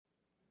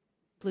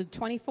Luke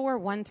 24,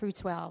 1 through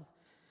 12.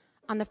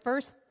 On the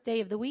first day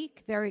of the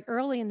week, very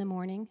early in the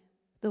morning,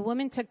 the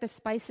women took the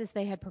spices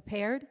they had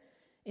prepared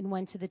and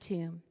went to the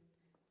tomb.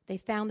 They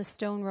found the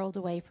stone rolled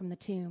away from the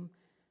tomb,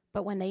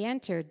 but when they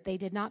entered, they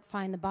did not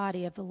find the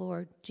body of the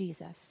Lord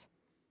Jesus.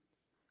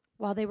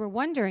 While they were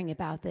wondering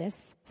about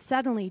this,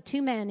 suddenly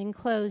 2 men in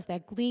clothes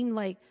that gleamed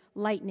like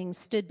lightning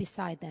stood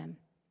beside them.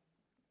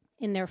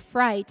 In their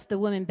fright, the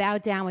women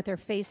bowed down with their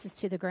faces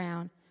to the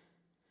ground.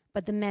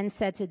 But the men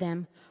said to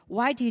them,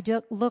 "Why do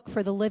you look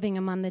for the living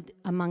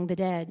among the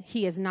dead?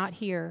 He is not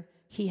here.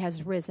 He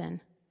has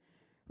risen.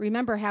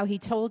 Remember how he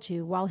told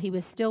you while he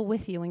was still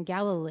with you in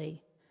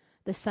Galilee,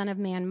 the Son of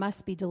Man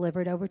must be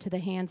delivered over to the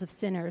hands of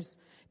sinners,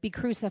 be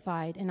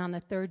crucified, and on the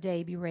third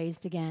day be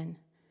raised again."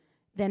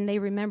 Then they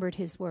remembered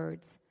his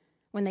words.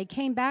 When they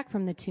came back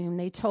from the tomb,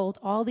 they told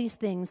all these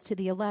things to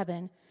the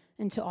 11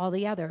 and to all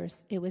the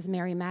others. It was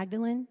Mary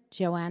Magdalene,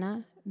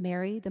 Joanna,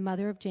 Mary, the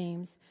mother of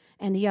James,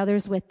 and the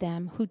others with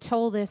them, who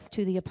told this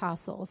to the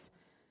apostles.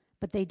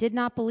 But they did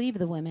not believe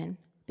the women,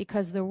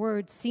 because their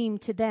words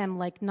seemed to them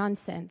like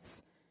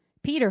nonsense.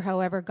 Peter,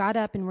 however, got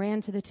up and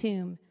ran to the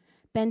tomb.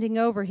 Bending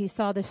over, he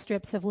saw the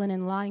strips of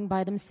linen lying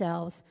by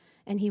themselves,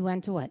 and he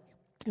went away.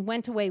 He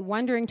went away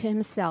wondering to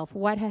himself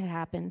what had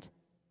happened.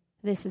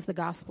 This is the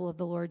gospel of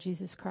the Lord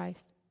Jesus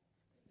Christ.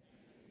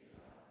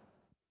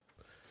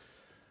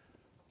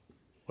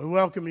 We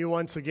welcome you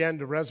once again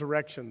to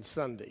Resurrection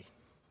Sunday.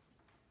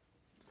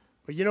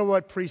 But you know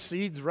what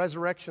precedes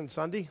Resurrection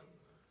Sunday?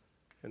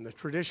 In the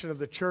tradition of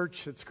the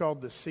church, it's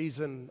called the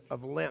season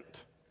of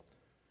Lent.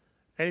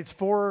 And it's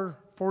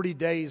 40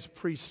 days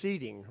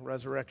preceding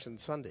Resurrection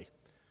Sunday.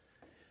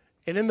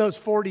 And in those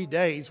 40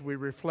 days, we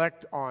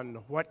reflect on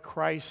what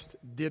Christ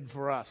did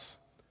for us,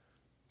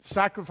 the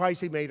sacrifice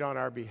he made on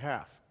our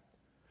behalf.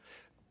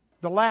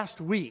 The last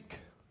week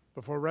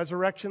before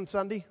Resurrection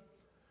Sunday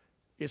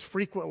is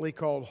frequently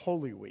called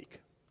Holy Week.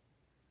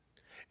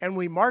 And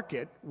we mark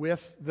it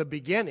with the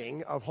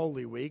beginning of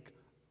Holy Week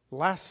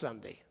last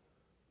Sunday,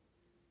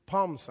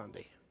 Palm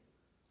Sunday.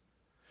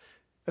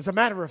 As a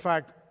matter of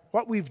fact,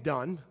 what we've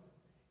done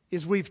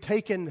is we've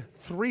taken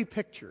 3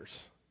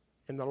 pictures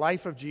in the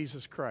life of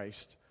Jesus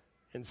Christ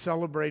and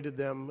celebrated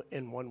them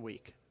in 1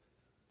 week.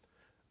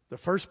 The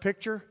first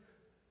picture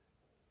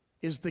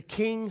is the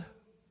king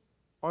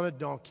on a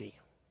donkey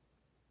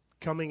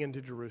coming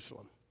into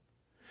Jerusalem.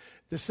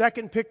 The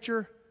second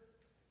picture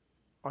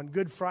on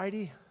Good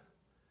Friday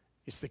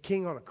is the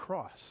king on a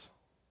cross.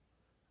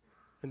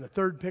 And the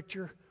third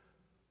picture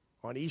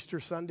on Easter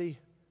Sunday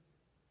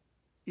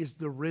is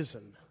the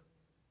risen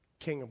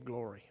King of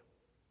Glory.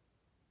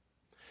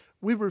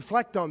 We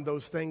reflect on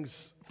those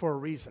things for a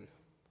reason.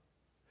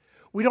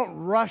 We don't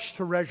rush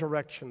to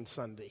Resurrection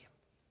Sunday.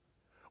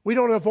 We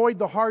don't avoid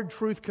the hard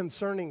truth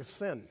concerning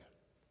sin.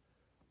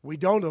 We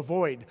don't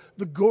avoid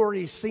the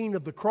gory scene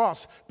of the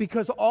cross,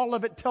 because all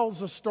of it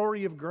tells a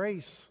story of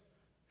grace,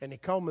 and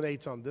it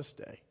culminates on this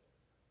day.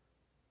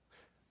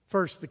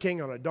 First, the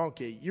king on a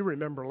donkey. You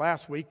remember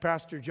last week,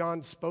 Pastor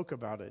John spoke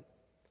about it.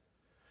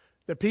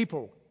 The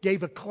people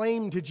gave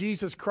acclaim to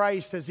Jesus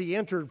Christ as he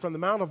entered from the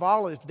Mount of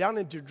Olives down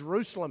into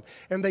Jerusalem,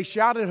 and they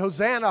shouted,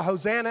 "Hosanna,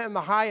 Hosanna in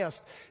the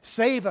highest.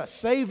 Save us,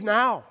 save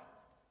now."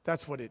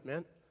 That's what it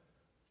meant.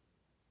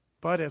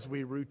 But as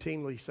we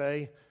routinely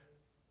say,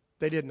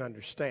 they didn't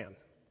understand.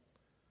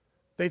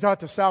 They thought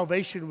the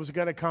salvation was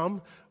going to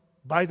come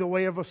by the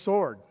way of a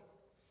sword.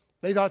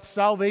 They thought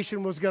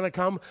salvation was going to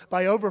come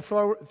by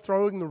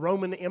overthrowing the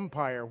Roman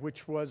Empire,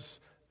 which was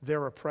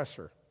their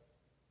oppressor.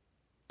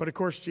 But of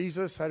course,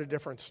 Jesus had a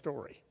different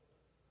story.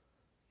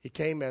 He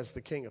came as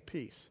the King of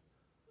Peace.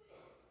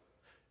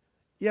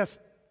 Yes,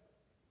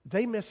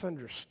 they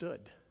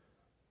misunderstood.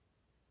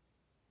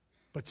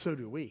 But so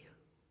do we.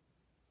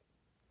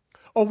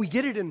 Oh, we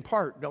get it in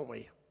part, don't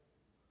we?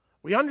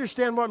 We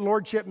understand what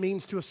lordship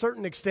means to a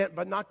certain extent,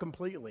 but not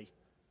completely.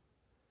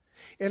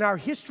 And our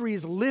history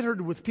is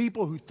littered with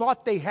people who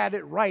thought they had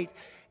it right,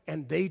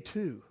 and they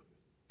too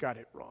got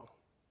it wrong.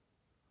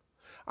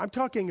 I'm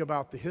talking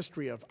about the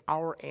history of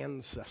our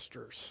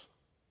ancestors,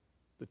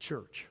 the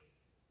church.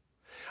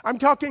 I'm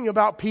talking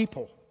about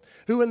people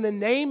who, in the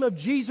name of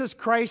Jesus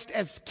Christ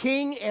as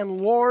King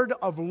and Lord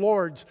of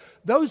Lords,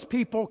 those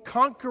people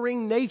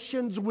conquering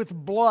nations with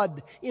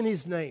blood in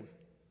his name.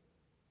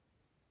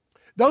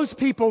 Those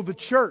people, the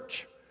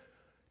church,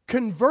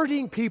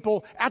 converting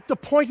people at the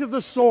point of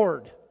the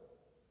sword.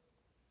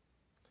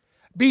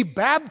 Be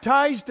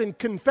baptized and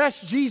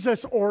confess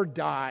Jesus or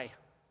die.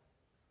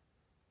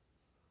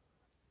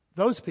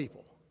 Those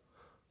people,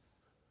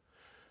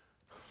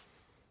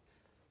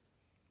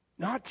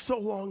 not so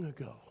long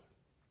ago,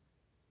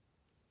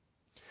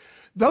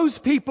 those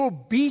people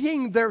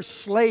beating their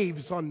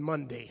slaves on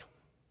Monday,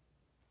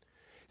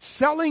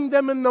 selling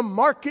them in the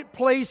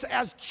marketplace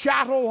as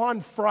chattel on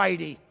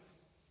Friday,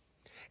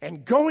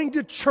 and going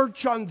to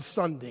church on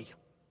Sunday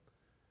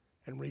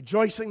and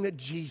rejoicing that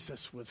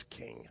Jesus was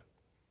king.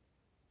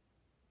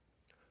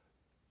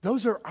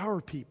 Those are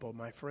our people,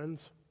 my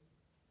friends.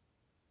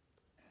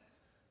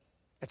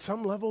 At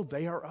some level,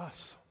 they are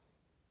us.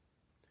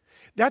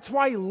 That's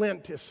why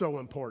Lent is so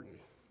important.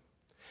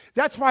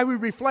 That's why we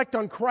reflect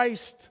on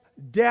Christ's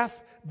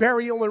death,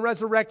 burial, and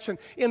resurrection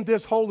in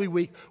this Holy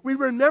Week. We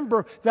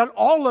remember that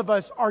all of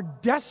us are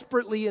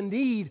desperately in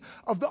need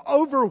of the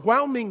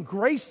overwhelming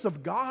grace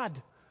of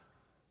God.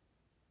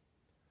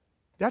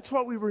 That's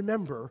what we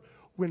remember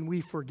when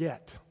we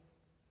forget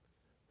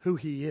who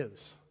He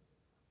is,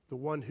 the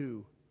one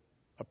who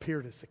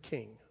appeared as a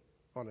king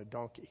on a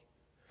donkey.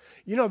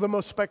 You know, the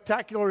most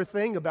spectacular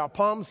thing about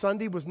Palm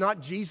Sunday was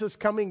not Jesus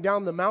coming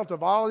down the Mount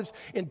of Olives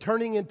and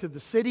turning into the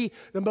city.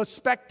 The most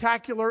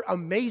spectacular,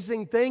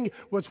 amazing thing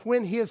was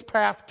when His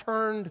path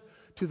turned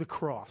to the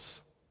cross.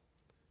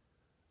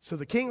 So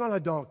the king on a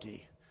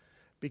donkey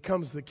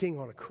becomes the king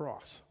on a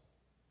cross.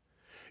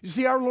 You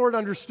see, our Lord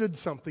understood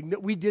something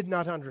that we did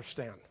not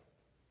understand.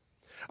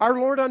 Our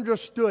Lord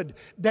understood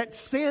that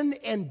sin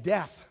and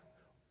death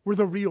were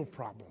the real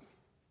problem.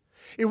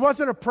 It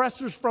wasn't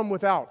oppressors from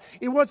without.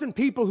 It wasn't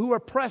people who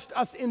oppressed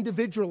us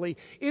individually.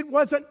 It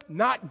wasn't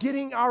not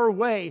getting our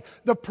way.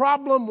 The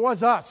problem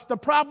was us. The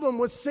problem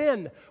was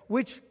sin,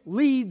 which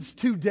leads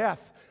to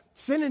death.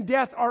 Sin and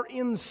death are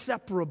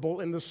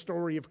inseparable in the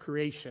story of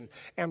creation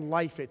and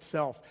life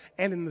itself,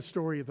 and in the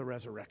story of the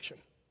resurrection.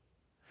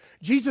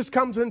 Jesus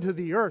comes into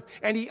the earth,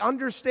 and He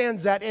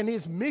understands that, and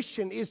His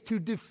mission is to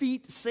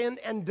defeat sin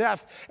and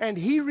death. And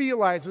He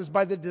realizes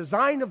by the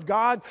design of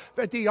God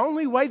that the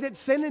only way that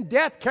sin and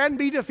death can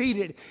be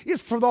defeated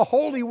is for the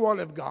Holy One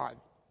of God,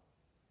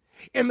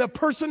 in the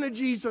person of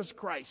Jesus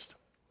Christ,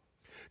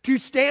 to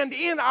stand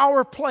in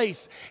our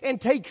place and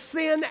take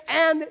sin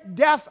and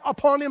death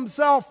upon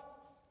Himself.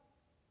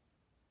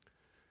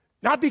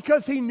 Not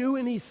because He knew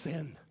any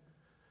sin.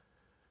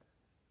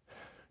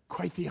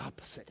 Quite the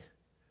opposite.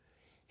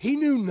 He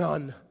knew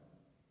none.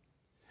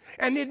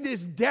 And in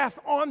His death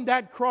on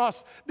that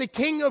cross, the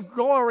King of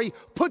glory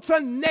puts a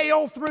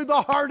nail through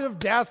the heart of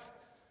death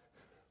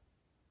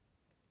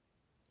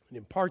and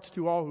imparts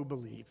to all who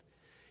believe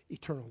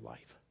eternal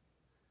life.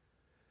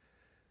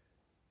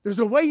 There's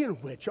a way in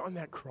which on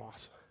that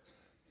cross,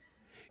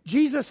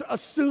 Jesus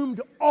assumed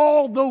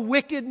all the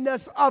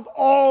wickedness of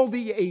all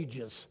the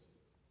ages.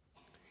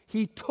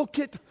 He took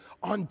it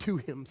onto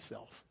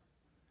Himself.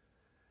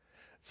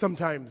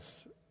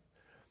 Sometimes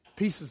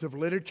pieces of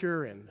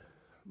literature and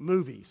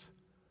movies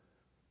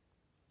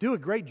do a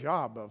great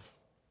job of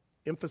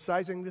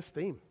emphasizing this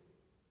theme.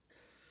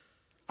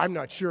 I'm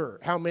not sure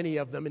how many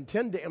of them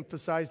intend to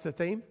emphasize the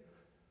theme,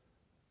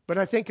 but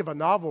I think of a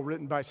novel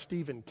written by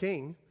Stephen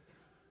King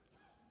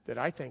that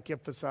I think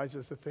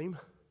emphasizes the theme.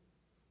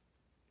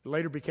 It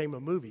later became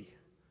a movie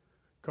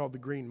called The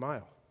Green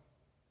Mile.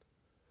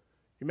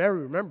 You may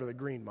remember The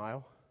Green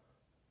Mile.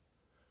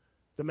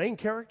 The main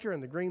character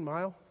in The Green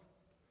Mile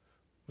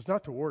was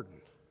not the warden.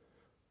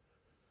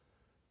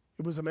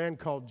 It was a man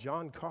called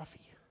John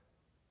Coffey.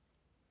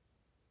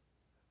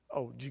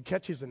 Oh, did you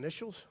catch his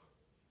initials?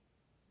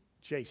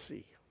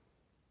 JC.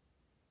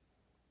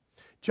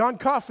 John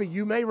Coffey,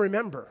 you may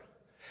remember,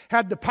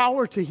 had the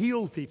power to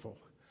heal people.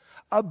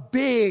 A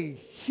big,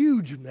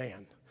 huge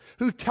man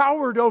who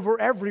towered over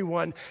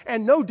everyone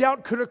and no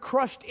doubt could have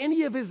crushed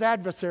any of his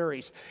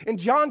adversaries. And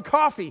John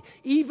Coffey,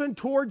 even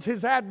towards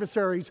his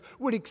adversaries,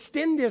 would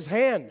extend his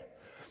hand.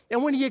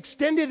 And when he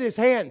extended his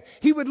hand,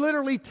 he would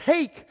literally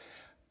take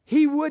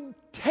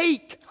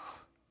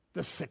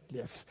the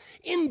sickness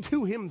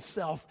into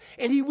himself,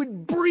 and he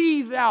would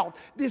breathe out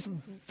this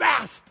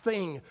vast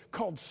thing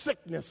called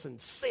sickness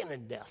and sin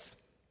and death.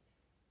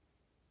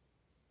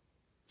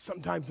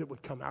 Sometimes it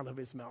would come out of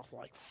his mouth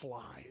like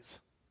flies.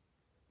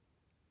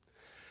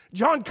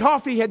 John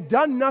Coffey had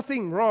done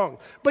nothing wrong,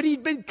 but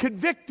he'd been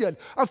convicted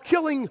of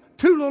killing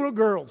 2 little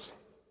girls.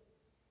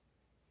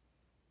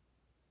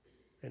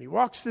 And he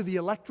walks to the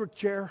electric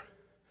chair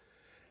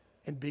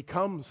and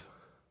becomes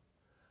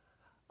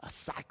a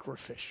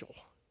sacrificial,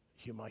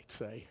 you might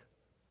say,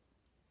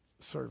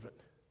 servant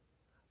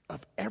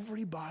of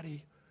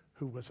everybody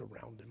who was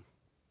around him.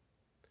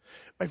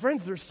 My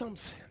friends, there's some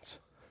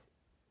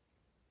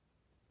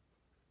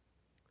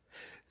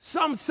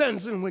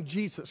sense in when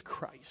Jesus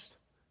Christ,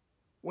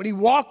 when He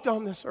walked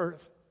on this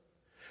earth,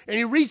 and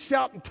He reached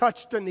out and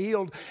touched and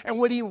healed, and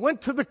when He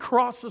went to the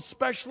cross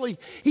especially,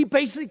 He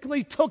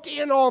basically took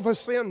in all the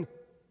sin.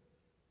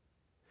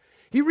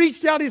 He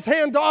reached out His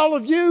hand to all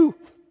of you.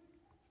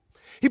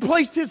 He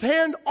placed His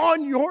hand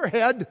on your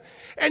head,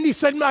 and He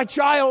said, "My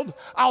child,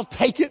 I'll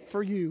take it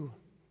for you,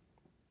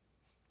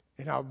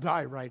 and I'll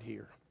die right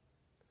here,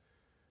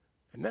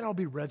 and then I'll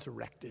be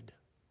resurrected."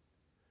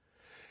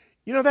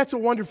 You know, that's a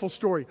wonderful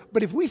story,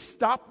 but if we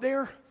stop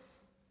there,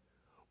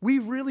 we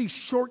really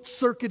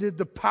short-circuited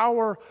the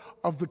power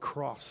of the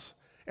cross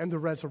and the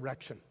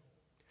resurrection.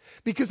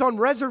 Because on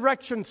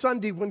Resurrection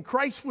Sunday, when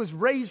Christ was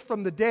raised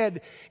from the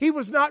dead, He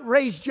was not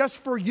raised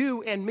just for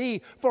you and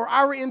me, for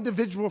our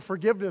individual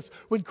forgiveness.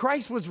 When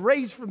Christ was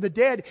raised from the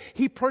dead,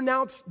 He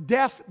pronounced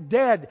death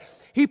dead.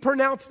 He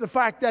pronounced the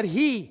fact that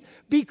He,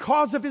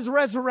 because of His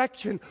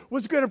resurrection,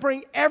 was going to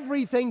bring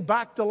everything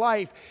back to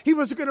life. He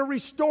was going to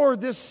restore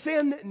this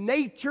sin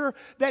nature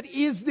that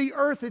is the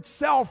earth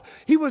itself.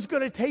 He was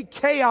going to take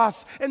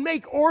chaos and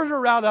make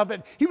order out of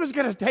it. He was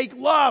going to take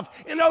love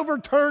and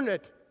overturn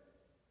it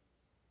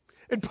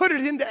and put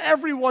it into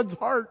everyone's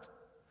heart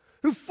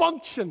who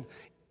function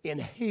in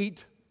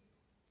hate.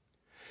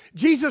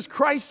 Jesus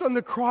Christ on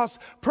the cross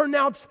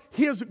pronounced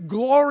His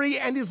glory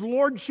and His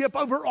lordship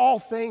over all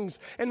things.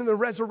 And in the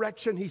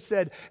resurrection, He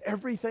said,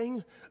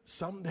 everything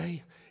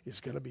someday is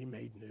going to be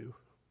made new.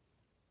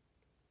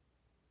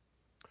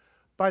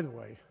 By the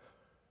way,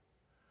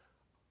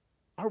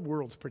 our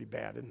world's pretty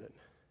bad, isn't it?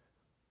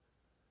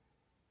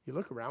 You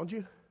look around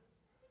you,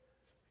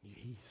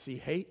 you see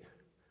hate,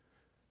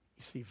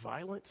 you see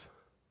violence,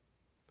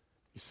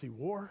 you see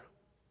war,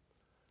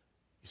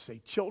 you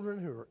see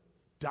children who are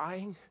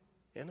dying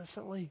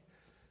innocently,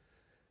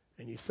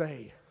 and you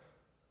say,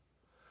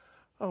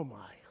 oh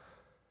my,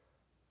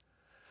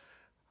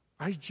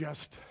 I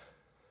just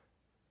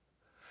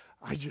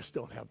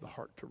don't have the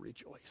heart to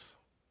rejoice.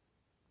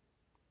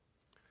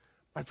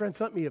 My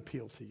friends, let me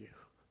appeal to you.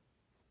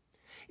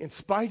 In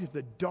spite of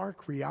the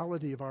dark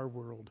reality of our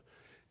world,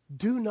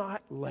 do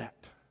not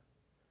let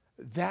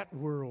that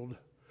world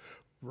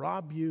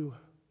rob you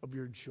of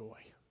your joy.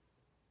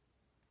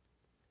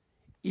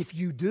 If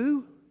you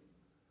do,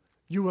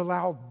 you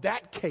allow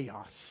that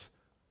chaos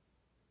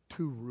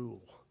to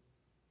rule.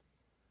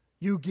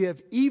 You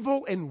give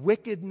evil and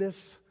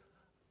wickedness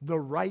the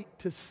right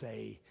to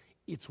say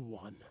it's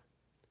won.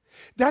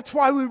 That's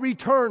why we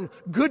return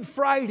Good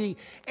Friday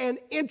and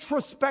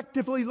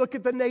introspectively look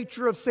at the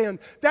nature of sin.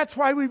 That's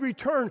why we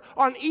return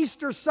on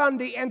Easter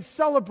Sunday and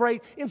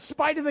celebrate in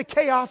spite of the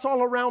chaos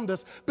all around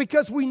us,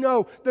 because we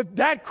know that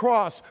that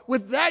cross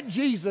with that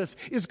Jesus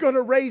is going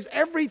to raise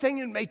everything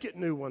and make it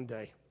new one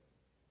day.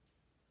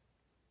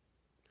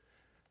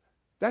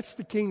 That's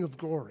the King of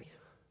Glory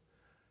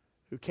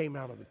who came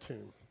out of the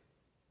tomb.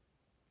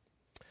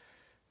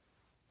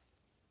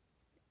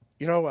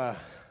 You know,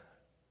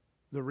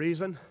 the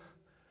reason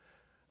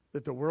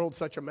that the world's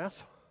such a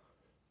mess,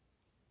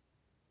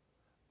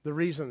 the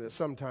reason that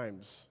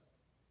sometimes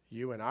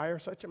you and I are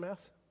such a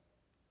mess,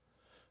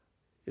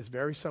 is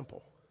very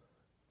simple.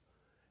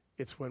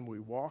 It's when we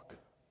walk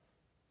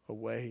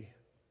away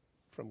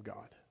from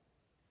God.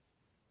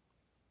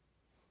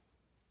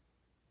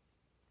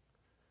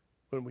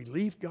 When we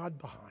leave God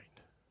behind,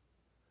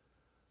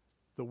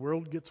 the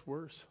world gets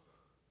worse,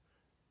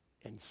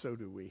 and so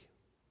do we.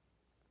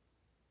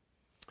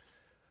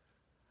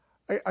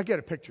 I get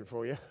a picture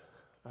for you.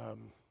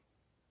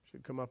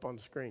 Should come up on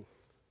the screen.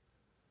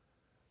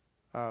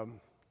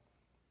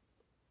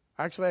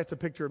 Actually, that's a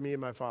picture of me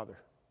and my father.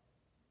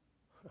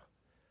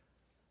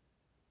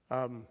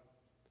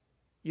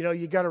 You know,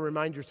 you got to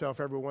remind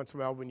yourself every once in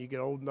a while when you get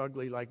old and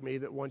ugly like me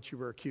that once you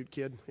were a cute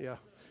kid. Yeah.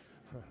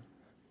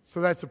 So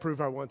that's the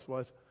proof I once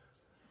was.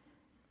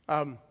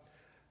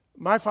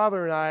 My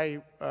father and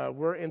I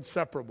were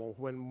inseparable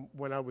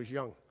when I was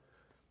young.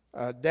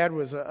 Dad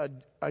was a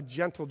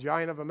gentle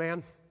giant of a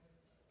man.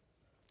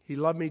 He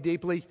loved me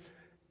deeply.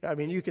 I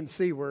mean, you can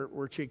see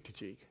we're cheek to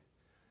cheek.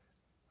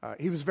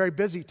 He was very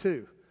busy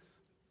too.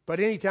 But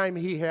anytime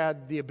he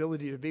had the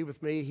ability to be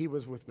with me, he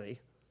was with me.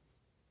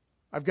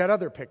 I've got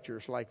other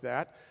pictures like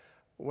that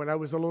when I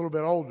was a little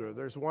bit older.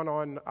 There's one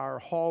on our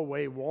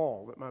hallway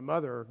wall that my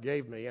mother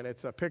gave me, and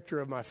it's a picture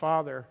of my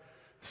father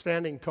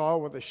standing tall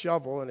with a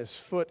shovel, and his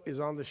foot is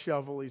on the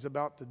shovel. He's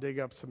about to dig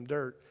up some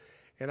dirt.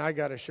 And I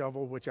got a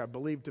shovel, which I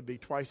believe to be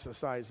twice the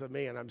size of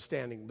me, and I'm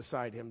standing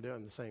beside him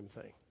doing the same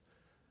thing.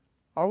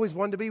 Always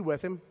wanted to be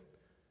with him,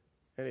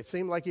 and it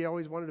seemed like he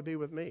always wanted to be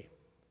with me.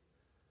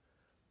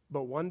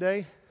 But one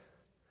day,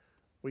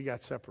 we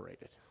got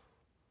separated.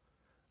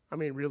 I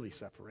mean, really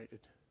separated.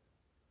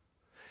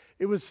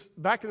 It was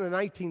back in the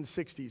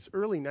 1960s,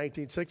 early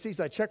 1960s.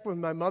 I checked with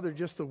my mother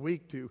just a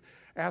week to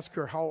ask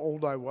her how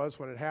old I was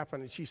when it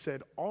happened, and she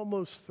said,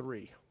 almost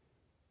 3.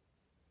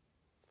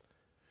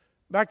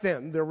 Back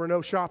then, there were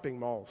no shopping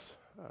malls.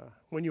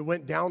 When you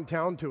went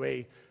downtown to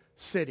a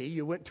city,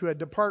 you went to a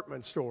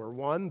department store,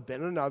 one,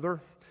 then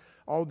another,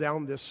 all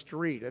down this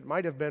street. It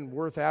might have been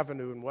Worth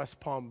Avenue in West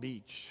Palm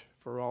Beach,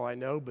 for all I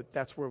know, but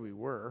that's where we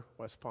were,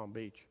 West Palm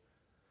Beach.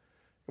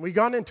 And we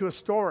got into a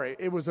store.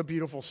 It was a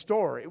beautiful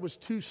store. It was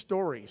 2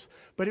 stories,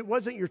 but it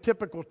wasn't your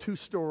typical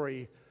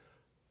 2-story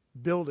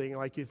building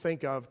like you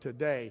think of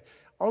today.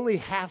 Only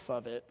half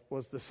of it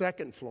was the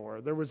second floor.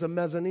 There was a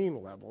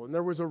mezzanine level, and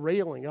there was a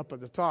railing up at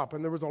the top,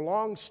 and there was a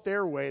long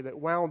stairway that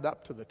wound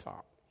up to the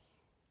top.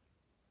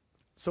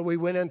 So we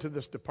went into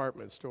this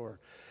department store.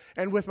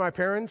 And with my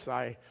parents,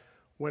 I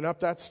went up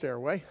that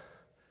stairway,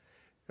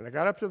 and I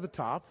got up to the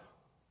top,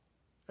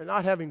 and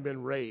not having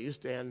been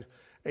raised in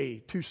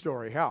a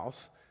 2-story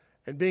house,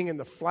 And being in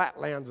the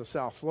flatlands of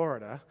South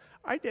Florida,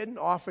 I didn't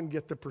often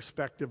get the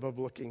perspective of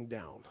looking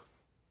down.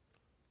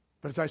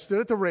 But as I stood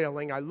at the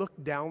railing, I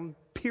looked down,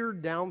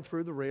 peered down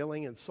through the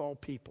railing, and saw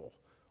people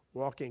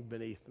walking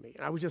beneath me.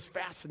 And I was just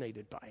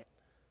fascinated by it.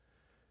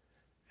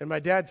 And my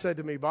dad said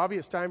to me, Bobby,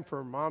 it's time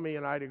for Mommy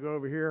and I to go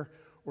over here.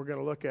 We're going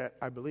to look at,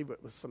 I believe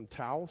it was some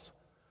towels.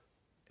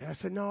 And I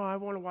said, no, I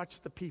want to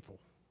watch the people.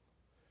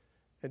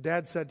 And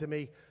Dad said to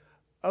me,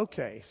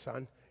 okay,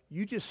 son,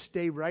 you just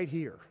stay right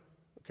here,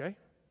 okay?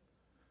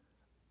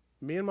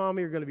 Me and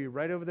Mommy are going to be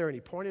right over there. And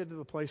he pointed to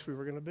the place we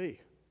were going to be.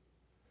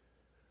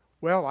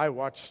 Well, I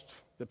watched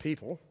the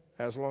people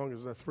as long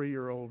as a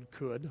 3-year-old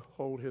could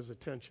hold his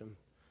attention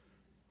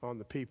on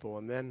the people.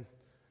 And then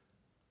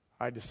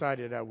I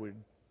decided I would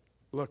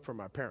look for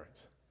my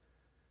parents.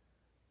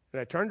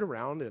 And I turned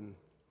around and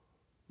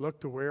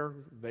looked to where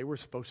they were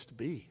supposed to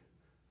be.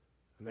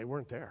 And they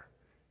weren't there.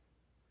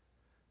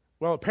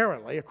 Well,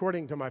 apparently,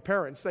 according to my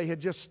parents, they had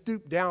just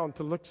stooped down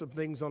to look some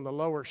things on the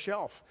lower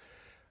shelf.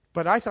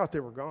 But I thought they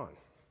were gone.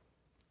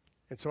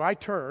 And so I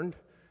turned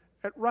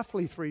at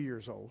roughly 3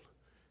 years old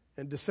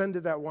and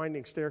descended that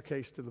winding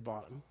staircase to the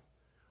bottom.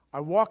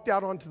 I walked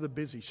out onto the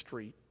busy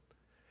street,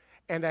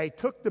 and I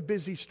took the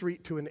busy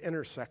street to an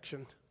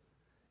intersection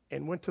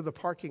and went to the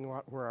parking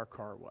lot where our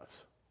car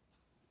was.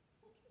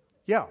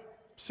 Yeah,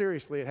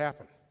 seriously, it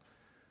happened.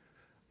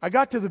 I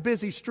got to the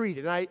busy street,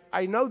 and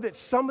I know that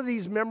some of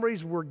these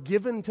memories were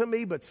given to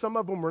me, but some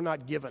of them were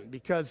not given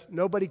because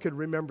nobody could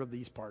remember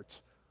these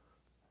parts.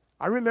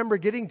 I remember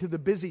getting to the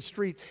busy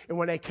street, and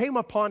when I came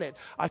upon it,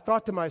 I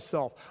thought to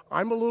myself,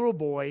 I'm a little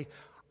boy.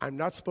 I'm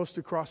not supposed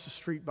to cross the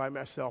street by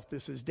myself.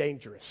 This is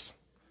dangerous.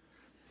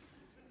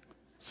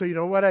 So you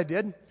know what I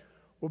did?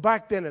 Well,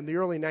 back then in the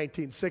early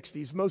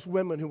 1960s, most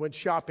women who went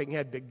shopping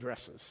had big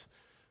dresses.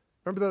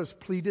 Remember those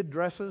pleated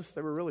dresses?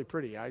 They were really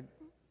pretty. I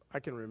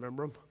can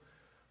remember them.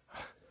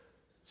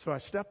 So I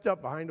stepped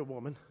up behind a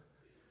woman,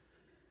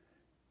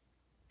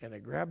 and I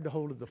grabbed a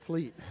hold of the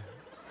pleat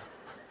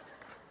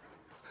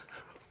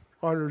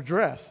on her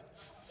dress.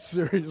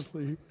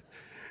 Seriously.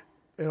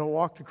 And I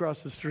walked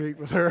across the street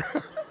with her.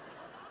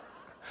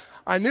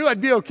 I knew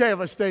I'd be okay if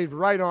I stayed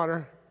right on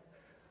her.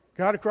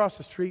 Got across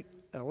the street,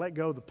 and I let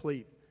go of the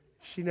pleat.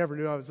 She never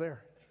knew I was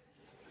there.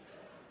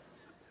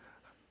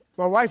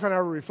 My wife and I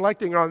were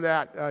reflecting on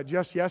that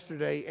just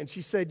yesterday, and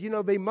she said, you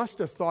know, they must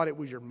have thought it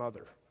was your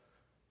mother.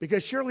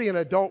 Because surely an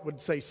adult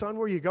would say, son,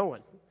 where are you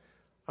going?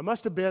 I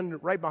must have been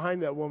right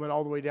behind that woman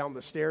all the way down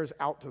the stairs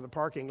out to the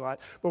parking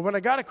lot. But when I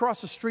got across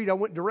the street, I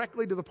went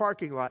directly to the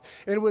parking lot.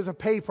 And it was a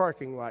pay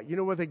parking lot, you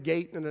know, with a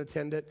gate and an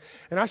attendant.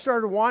 And I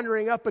started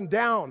wandering up and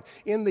down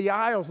in the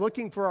aisles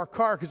looking for our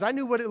car because I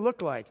knew what it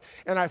looked like.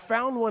 And I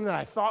found one that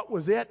I thought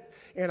was it.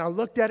 And I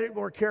looked at it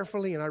more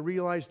carefully and I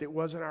realized it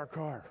wasn't our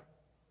car.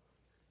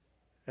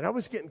 And I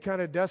was getting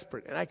kind of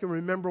desperate. And I can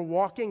remember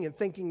walking and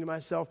thinking to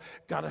myself,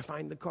 gotta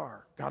find the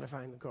car, gotta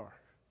find the car.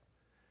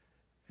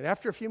 And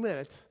after a few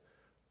minutes,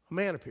 a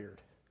man appeared.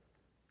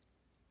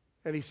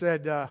 And he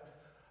said,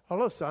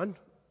 hello, son,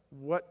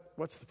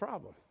 what's the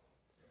problem?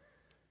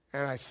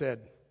 And I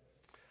said,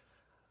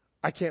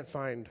 I can't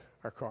find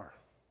our car.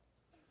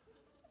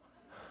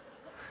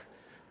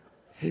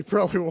 He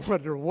probably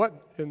wondered,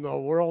 what in the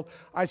world?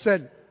 I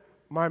said,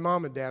 my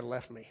mom and dad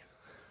left me.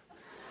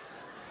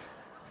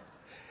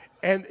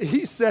 And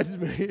he said to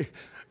me,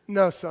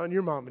 no, son,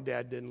 your mom and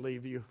dad didn't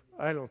leave you.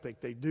 I don't think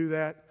they do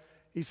that.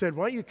 He said,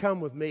 why don't you come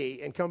with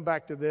me and come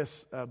back to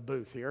this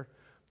booth here?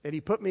 And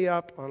he put me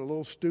up on a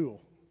little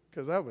stool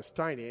because I was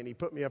tiny, and he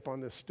put me up on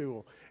this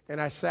stool.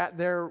 And I sat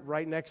there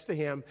right next to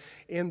him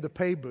in the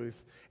pay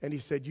booth, and he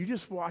said, you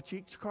just watch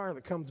each car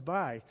that comes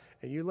by,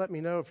 and you let me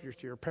know if you're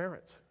to your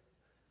parents.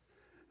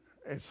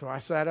 And so I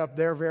sat up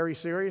there very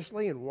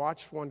seriously and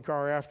watched one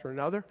car after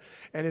another.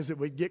 And as it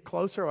would get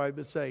closer, I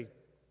would say,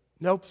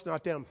 nope, it's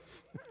not them.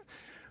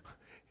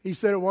 He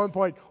said at one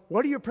point,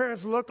 what do your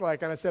parents look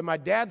like? And I said, my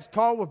dad's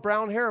tall with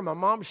brown hair and my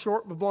mom's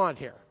short with blonde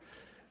hair.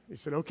 He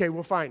said, okay,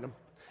 we'll find them.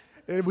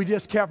 And we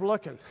just kept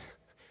looking.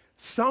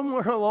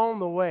 Somewhere along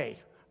the way,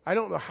 I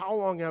don't know how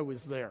long I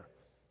was there,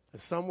 but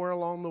somewhere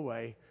along the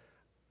way,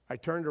 I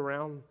turned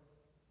around,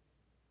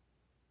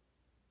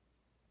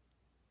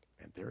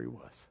 and there he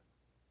was,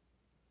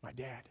 my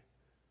dad.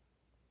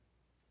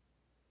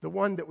 The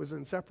one that was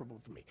inseparable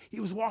from me. He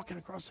was walking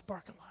across the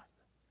parking lot.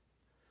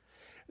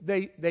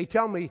 They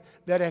tell me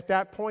that at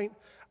that point,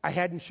 I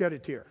hadn't shed a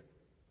tear.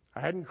 I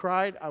hadn't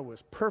cried. I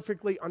was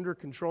perfectly under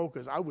control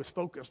because I was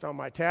focused on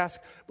my task.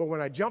 But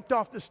when I jumped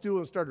off the stool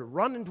and started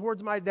running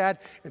towards my dad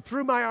and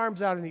threw my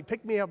arms out and he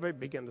picked me up, I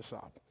began to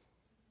sob.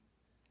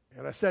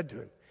 And I said to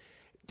him,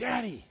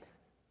 Daddy,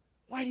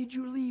 why did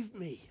you leave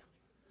me?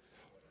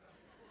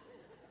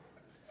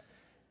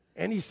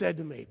 And he said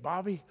to me,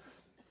 Bobby,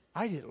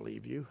 I didn't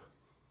leave you.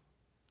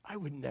 I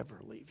would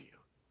never leave you.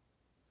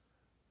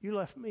 You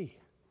left me.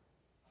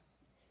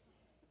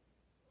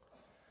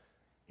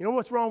 You know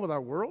what's wrong with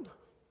our world?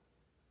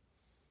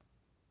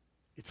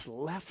 It's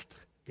left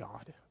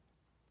God.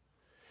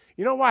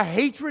 You know why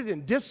hatred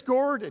and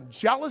discord and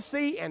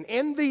jealousy and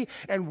envy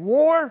and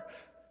war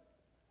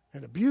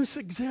and abuse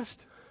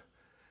exists,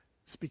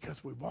 it's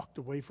because we walked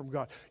away from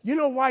God. You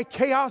know why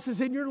chaos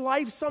is in your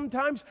life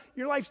sometimes?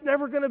 Your life's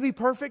never going to be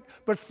perfect,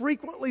 but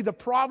frequently the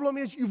problem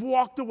is you've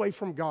walked away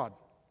from God.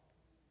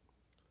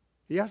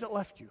 He hasn't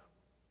left you.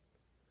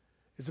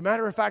 As a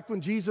matter of fact,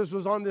 when Jesus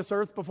was on this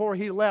earth before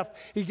he left,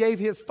 he gave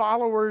his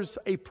followers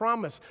a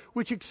promise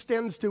which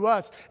extends to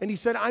us. And he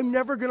said, I'm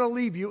never going to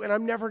leave you and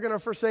I'm never going to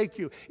forsake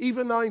you,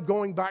 even though I'm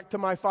going back to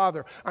my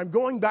Father. I'm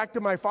going back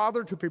to my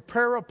Father to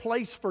prepare a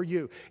place for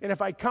you. And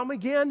if I come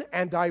again,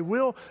 and I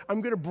will,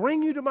 I'm going to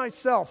bring you to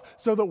myself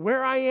so that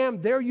where I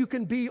am, there you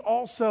can be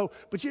also.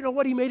 But you know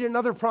what? He made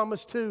another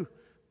promise too.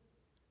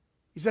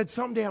 He said,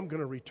 someday I'm going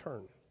to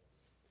return.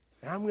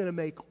 And I'm going to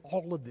make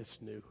all of this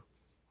new.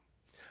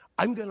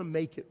 I'm going to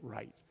make it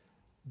right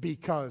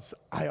because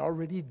I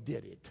already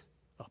did it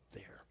up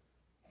there.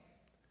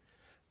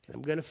 And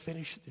I'm going to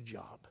finish the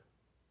job.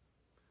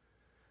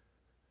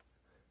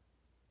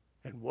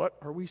 And what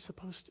are we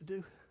supposed to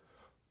do?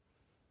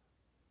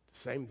 The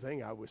same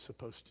thing I was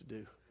supposed to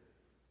do.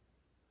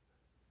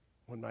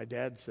 When my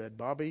dad said,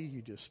 Bobby,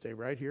 you just stay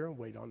right here and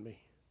wait on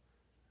me,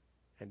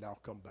 and I'll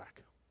come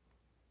back.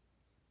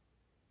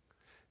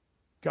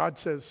 God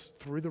says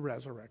through the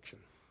resurrection,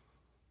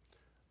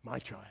 my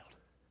child,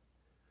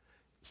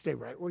 stay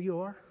right where you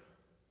are.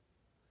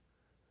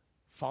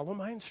 Follow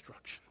my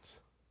instructions.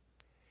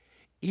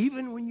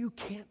 Even when you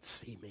can't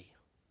see me,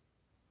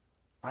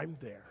 I'm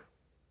there.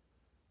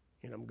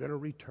 And I'm going to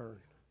return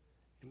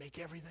and make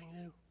everything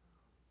new.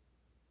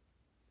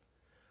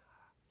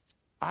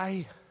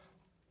 I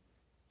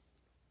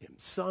am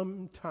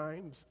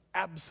sometimes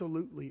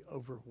absolutely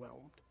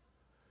overwhelmed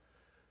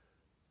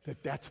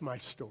that that's my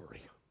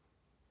story.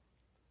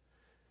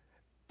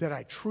 That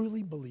I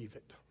truly believe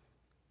it.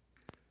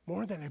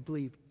 More than I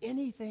believe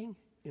anything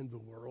in the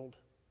world.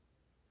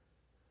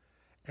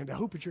 And I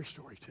hope it's your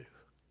story too.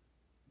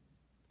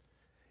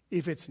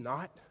 If it's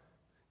not,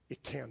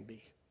 it can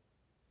be.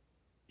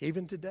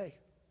 Even today.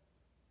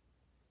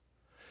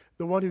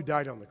 The one who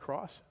died on the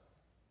cross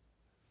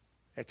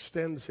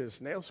extends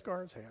his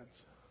nail-scarred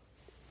hands.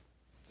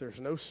 There's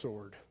no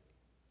sword.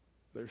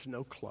 There's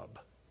no club.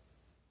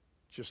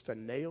 Just a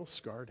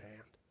nail-scarred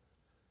hand.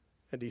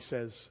 And he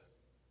says,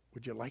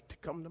 would you like to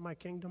come to my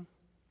kingdom?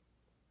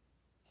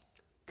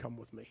 Come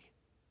with me.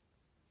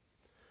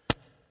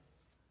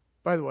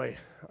 By the way,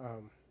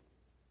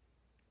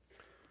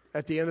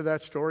 at the end of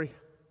that story,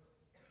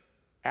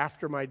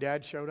 after my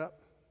dad showed up,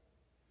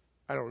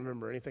 I don't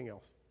remember anything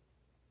else.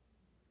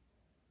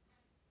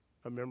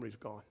 My memory's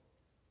gone.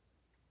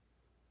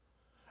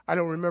 I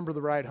don't remember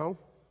the ride home,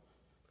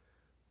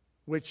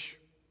 which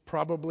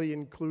probably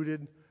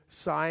included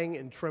sighing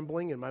and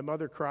trembling and my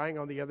mother crying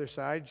on the other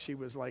side. She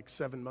was like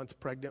 7 months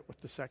pregnant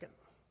with the second.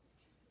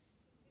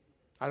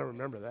 I don't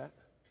remember that.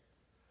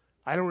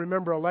 I don't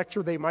remember a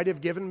lecture they might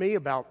have given me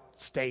about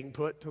staying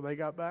put till they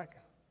got back.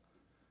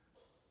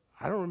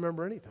 I don't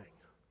remember anything.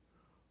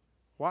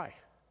 Why?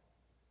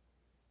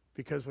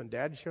 Because when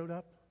Dad showed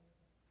up,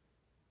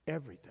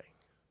 everything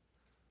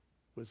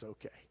was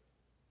okay.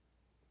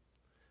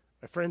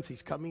 My friends,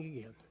 he's coming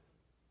again.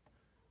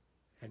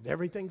 And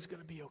everything's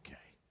going to be okay.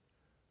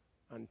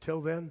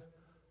 Until then,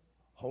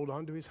 hold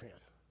on to his hand.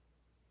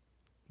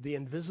 The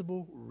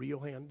invisible, real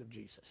hand of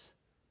Jesus.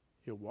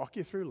 He'll walk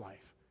you through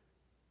life.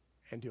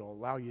 And he'll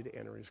allow you to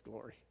enter his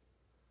glory.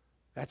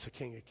 That's the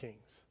King of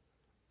Kings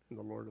and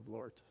the Lord of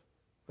Lords.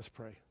 Let's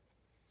pray.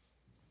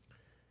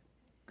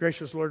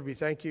 Gracious Lord, we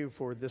thank you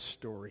for this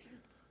story.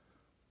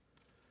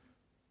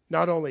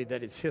 Not only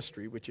that it's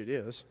history, which it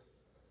is,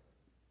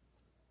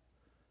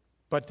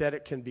 but that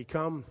it can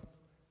become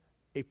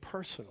a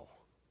personal,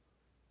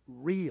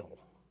 real,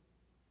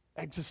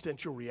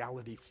 existential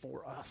reality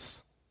for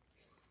us.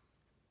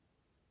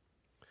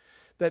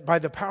 That by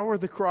the power of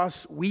the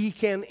cross, we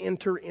can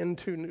enter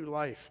into new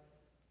life.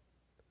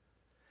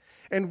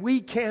 And we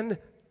can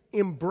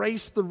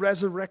embrace the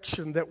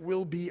resurrection that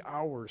will be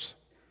ours.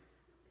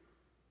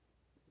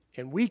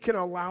 And we can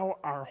allow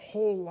our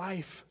whole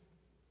life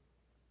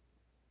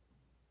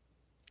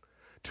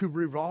to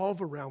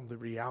revolve around the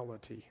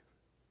reality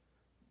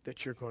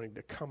that you're going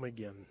to come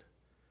again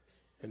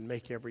and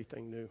make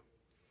everything new.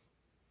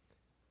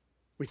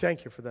 We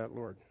thank you for that,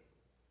 Lord.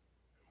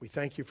 We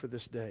thank you for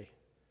this day.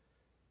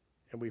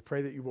 And we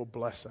pray that you will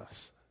bless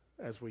us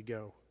as we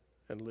go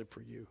and live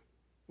for you.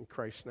 In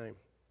Christ's name,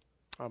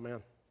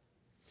 amen.